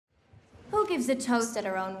gives a toast at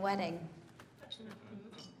her own wedding?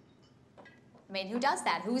 I mean, who does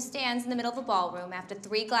that? Who stands in the middle of a ballroom after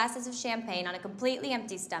 3 glasses of champagne on a completely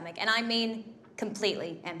empty stomach? And I mean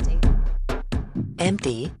completely empty.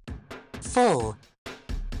 Empty. Full.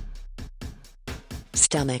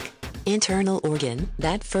 Stomach. Internal organ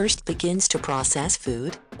that first begins to process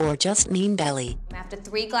food, or just mean belly. After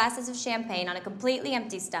 3 glasses of champagne on a completely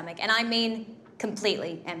empty stomach, and I mean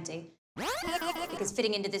completely empty. Because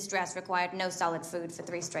fitting into this dress required no solid food for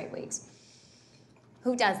 3 straight weeks.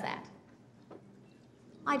 Who does that?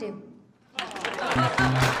 I do.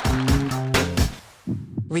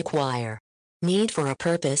 Require. Need for a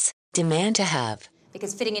purpose, demand to have.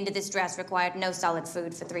 Because fitting into this dress required no solid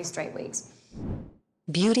food for 3 straight weeks.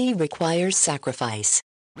 Beauty requires sacrifice.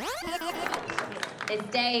 This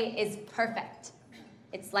day is perfect.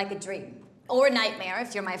 It's like a dream. Or a nightmare,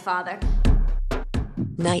 if you're my father.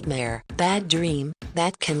 Nightmare, bad dream,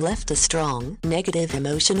 that can left a strong, negative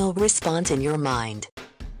emotional response in your mind.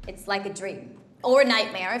 It's like a dream. Or a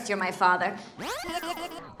nightmare, if you're my father.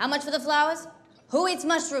 How much for the flowers? Who eats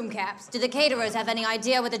mushroom caps? Do the caterers have any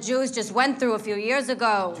idea what the Jews just went through a few years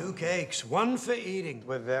ago? 2 cakes, 1 for eating.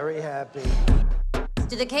 We're very happy.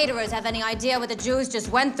 Do the caterers have any idea what the Jews just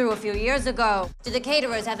went through a few years ago? Do the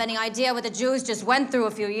caterers have any idea what the Jews just went through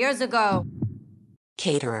a few years ago?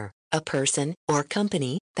 Caterer, a person or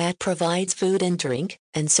company that provides food and drink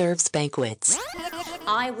and serves banquets.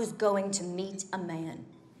 I was going to meet a man.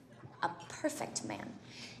 A perfect man.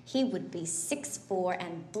 He would be 6'4"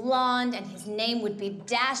 and blonde, and his name would be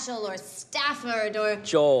Dashel or Stafford or...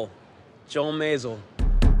 Joel Maisel.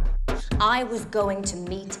 I was going to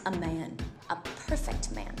meet a man. A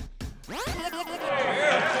perfect man.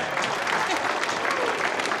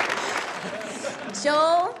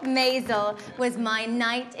 Joel Maisel was my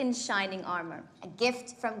knight in shining armor, a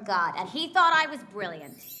gift from God, and he thought I was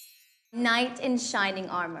brilliant. Knight in shining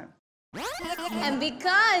armor. And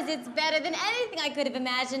because it's better than anything I could have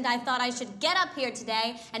imagined, I thought I should get up here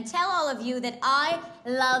today and tell all of you that I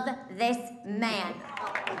love this man.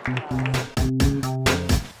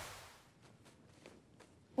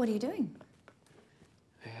 What are you doing?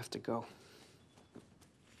 I have to go.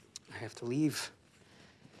 I have to leave.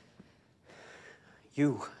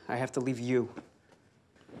 I have to leave you.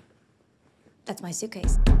 That's my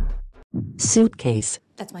suitcase. Suitcase.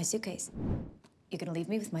 That's my suitcase. You gonna leave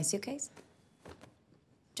me with my suitcase?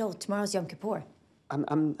 Joel, tomorrow's Yom Kippur.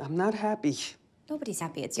 I'm not happy. Nobody's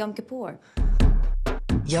happy. It's Yom Kippur.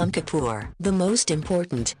 Yom Kippur, the most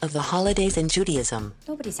important of the holidays in Judaism.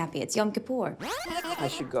 Nobody's happy. It's Yom Kippur. I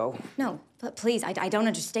should go. No, but please, I don't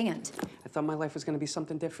understand. I thought my life was gonna be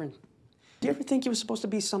something different. Do you ever think you were supposed to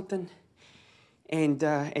be something? And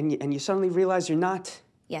you suddenly realize you're not?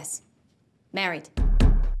 Yes. Married.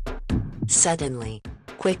 Suddenly,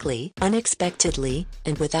 quickly, unexpectedly,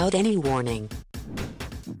 and without any warning.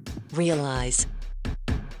 Realize.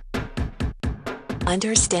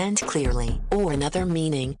 Understand clearly, or another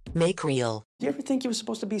meaning, make real. Do you ever think you were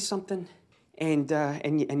supposed to be something? And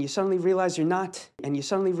you suddenly realize you're not? And you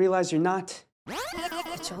suddenly realize you're not?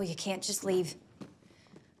 Joel, you can't just leave.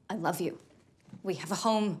 I love you. We have a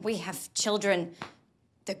home. We have children.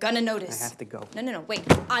 They're gonna notice. I have to go. No, wait.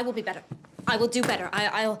 I will be better. I will do better.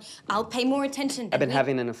 I'll pay more attention. I've been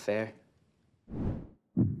having an affair.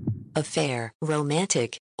 Affair,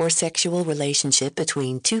 romantic, or sexual relationship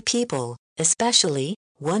between 2 people, especially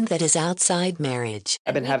one that is outside marriage.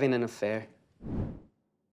 I've been having an affair.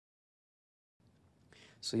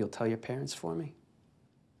 So you'll tell your parents for me?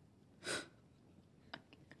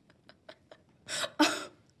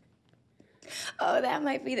 Oh, that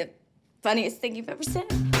might be the funniest thing you've ever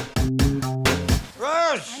said.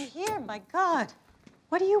 Rush! I'm here, my God.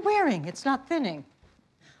 What are you wearing? It's not thinning.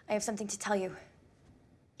 I have something to tell you.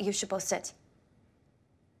 You should both sit.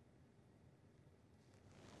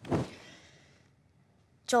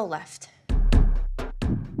 Joel left.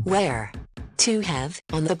 Where? To have,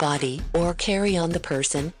 on the body, or carry on the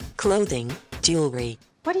person, clothing, jewelry.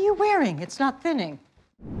 What are you wearing? It's not thinning.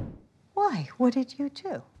 Why? What did you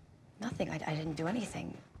do? Nothing. I didn't do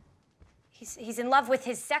anything. He's in love with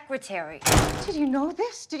his secretary. Did you know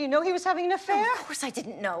this? Did you know he was having an affair? No, of course I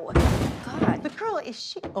didn't know. God. The girl, is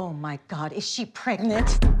she... Oh, my God. Is she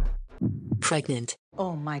pregnant? Pregnant.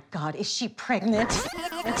 Oh, my God. Is she pregnant?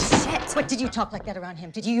 Shit. What, did you talk like that around him?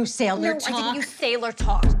 Did you use sailor talk? No, I didn't use sailor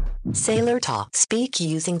talk. Sailor talk. Speak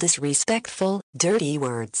using disrespectful, dirty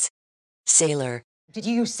words. Sailor. Did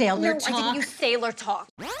you use sailor talk? No, I didn't use sailor talk.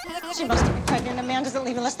 She must have been pregnant. A man doesn't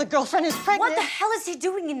leave unless the girlfriend is pregnant. What the hell is he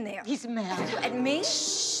doing in there? He's mad. At me?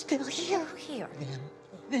 Shh, they'll hear. Here.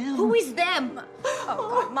 Them. Who is them? Oh,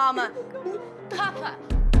 God, Mama. Papa.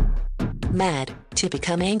 mad, to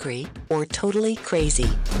become angry, or totally crazy.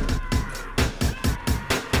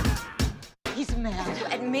 He's mad.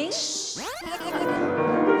 At me?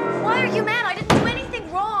 Why are you mad? I didn't do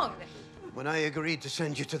anything wrong. When I agreed to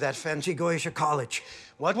send you to that fancy Goetia college,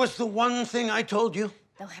 what was the one thing I told you?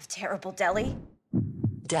 They'll have terrible deli.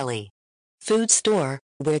 Deli. Food store,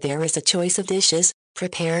 where there is a choice of dishes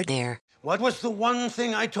prepared there. What was the one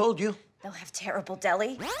thing I told you? They'll have terrible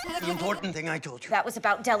deli. The important thing I told you. That was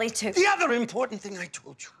about deli, too. The other important thing I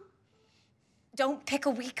told you. Don't pick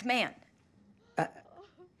a weak man.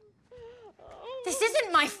 This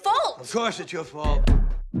isn't my fault. Of course it's your fault.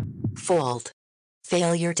 Fault.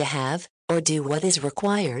 Failure to have, or do what is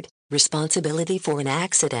required, responsibility for an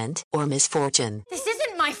accident or misfortune. This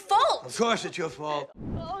isn't my fault. Of course it's your fault.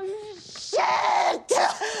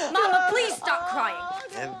 Mama, please stop crying.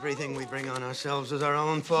 Everything we bring on ourselves is our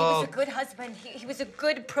own He fault. was a good husband. He was a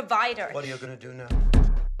good provider. What are you gonna do now?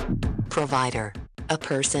 Provider. A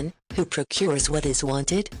person who procures what is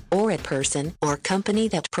wanted, or a person or company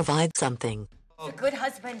that provides something. He was a good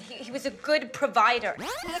husband. He was a good provider.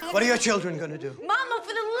 What are your children gonna do? Mama,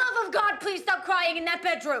 for the love of God, please stop crying in that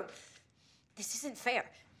bedroom. This isn't fair.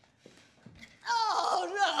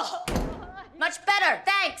 Oh, no. Much better,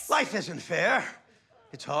 thanks. Life isn't fair.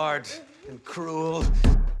 It's hard and cruel.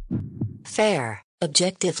 Fair.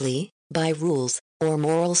 Objectively, by rules, or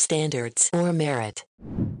moral standards, or merit.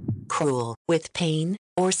 Cruel. With pain,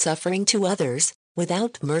 or suffering to others,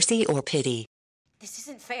 without mercy or pity. This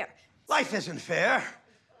isn't fair. Life isn't fair.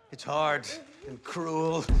 It's hard and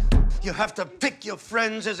cruel. You have to pick your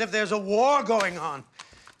friends as if there's a war going on.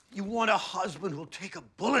 You want a husband who'll take a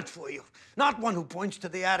bullet for you, not one who points to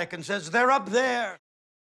the attic and says, they're up there.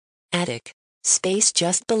 Attic. Space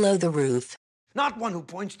just below the roof. Not one who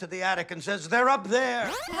points to the attic and says, they're up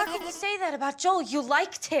there. How can you say that about Joel? You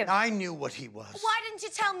liked him. I knew what he was. Why didn't you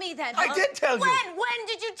tell me then? I did tell you. When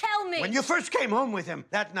did you tell me? When you first came home with him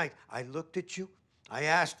that night, I looked at you. I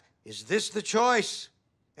asked, is this the choice?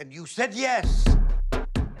 And you said yes.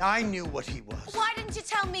 I knew what he was. Why didn't you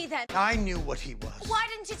tell me then? I knew what he was. Why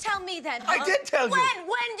didn't you tell me then? I did tell you.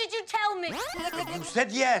 When did you tell me? And you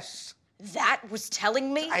said yes. That was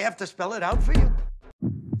telling me? I have to spell it out for you.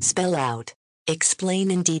 Spell out. Explain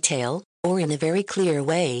in detail, or in a very clear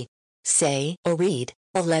way. Say or read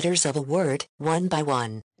the letters of a word, one by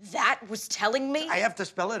one. That was telling me? I have to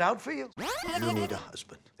spell it out for you. You need a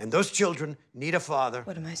husband. And those children need a father.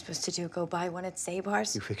 What am I supposed to do? Go buy one at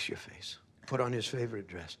Sabar's? You fix your face. Put on his favorite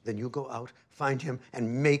dress. Then you go out, find him,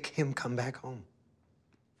 and make him come back home.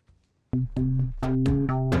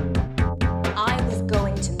 I was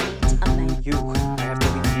going to meet a man. I have to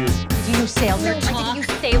leave you. You sailor talk. You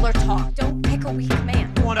sailor talk. Don't pick a weak man.